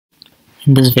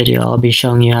In this video, I'll be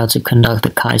showing you how to conduct the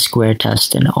chi-square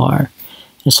test in R.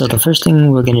 And so the first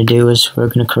thing we're going to do is we're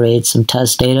going to create some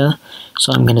test data.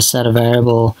 So I'm going to set a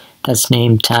variable that's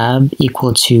named tab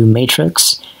equal to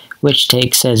matrix, which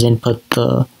takes as input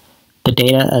the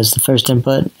data as the first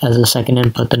input, as the second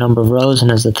input the number of rows,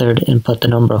 and as the third input the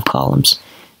number of columns.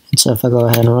 And so if I go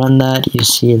ahead and run that, you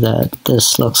see that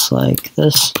this looks like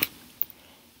this.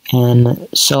 And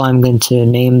so I'm going to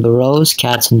name the rows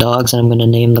cats and dogs, and I'm going to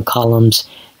name the columns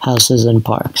houses and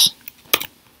parks.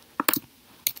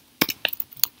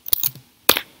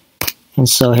 And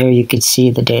so here you can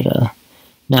see the data.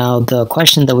 Now the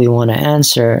question that we want to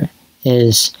answer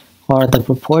is, are the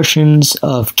proportions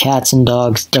of cats and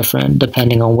dogs different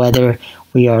depending on whether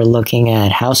we are looking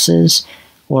at houses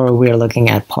or we are looking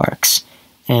at parks?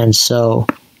 And so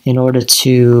in order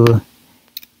to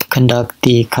conduct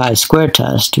the chi-square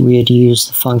test, we would use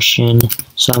the function.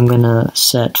 So I'm going to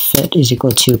set fit is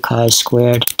equal to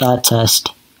chi-squared dot test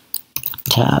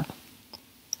tab.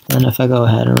 And if I go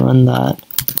ahead and run that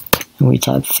and we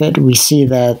type fit, we see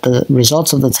that the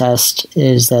results of the test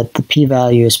is that the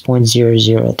p-value is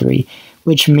 0.003,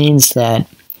 which means that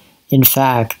in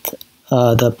fact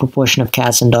the proportion of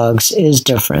cats and dogs is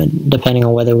different depending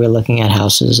on whether we're looking at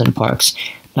houses and parks.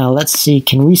 Now let's see,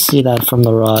 can we see that from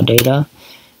the raw data?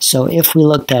 So if we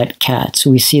looked at cats,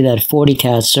 we see that 40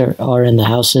 cats are in the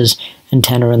houses and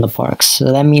 10 are in the parks.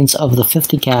 So that means of the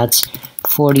 50 cats,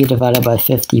 40 divided by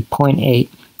 50, 0.8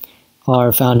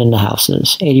 are found in the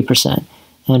houses, 80%.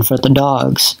 And for the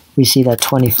dogs, we see that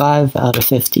 25 out of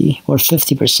 50, or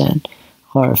 50%,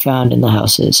 are found in the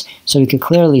houses. So we could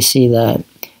clearly see that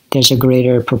there's a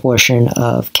greater proportion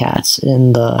of cats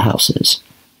in the houses.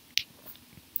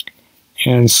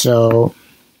 And so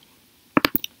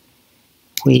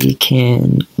we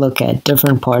can look at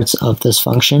different parts of this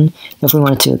function. If we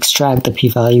wanted to extract the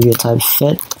p-value, we would type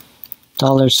fit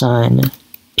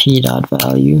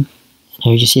 $p.value. And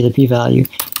here you see the p-value.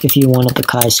 If you wanted the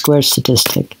chi-square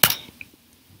statistic,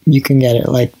 you can get it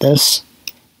like this.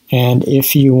 And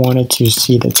if you wanted to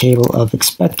see the table of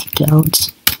expected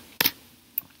counts,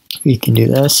 we can do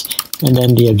this. And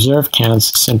then the observed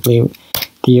counts is simply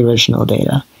the original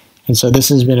data. And so this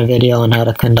has been a video on how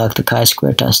to conduct the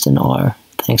chi-square test in R.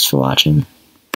 Thanks for watching.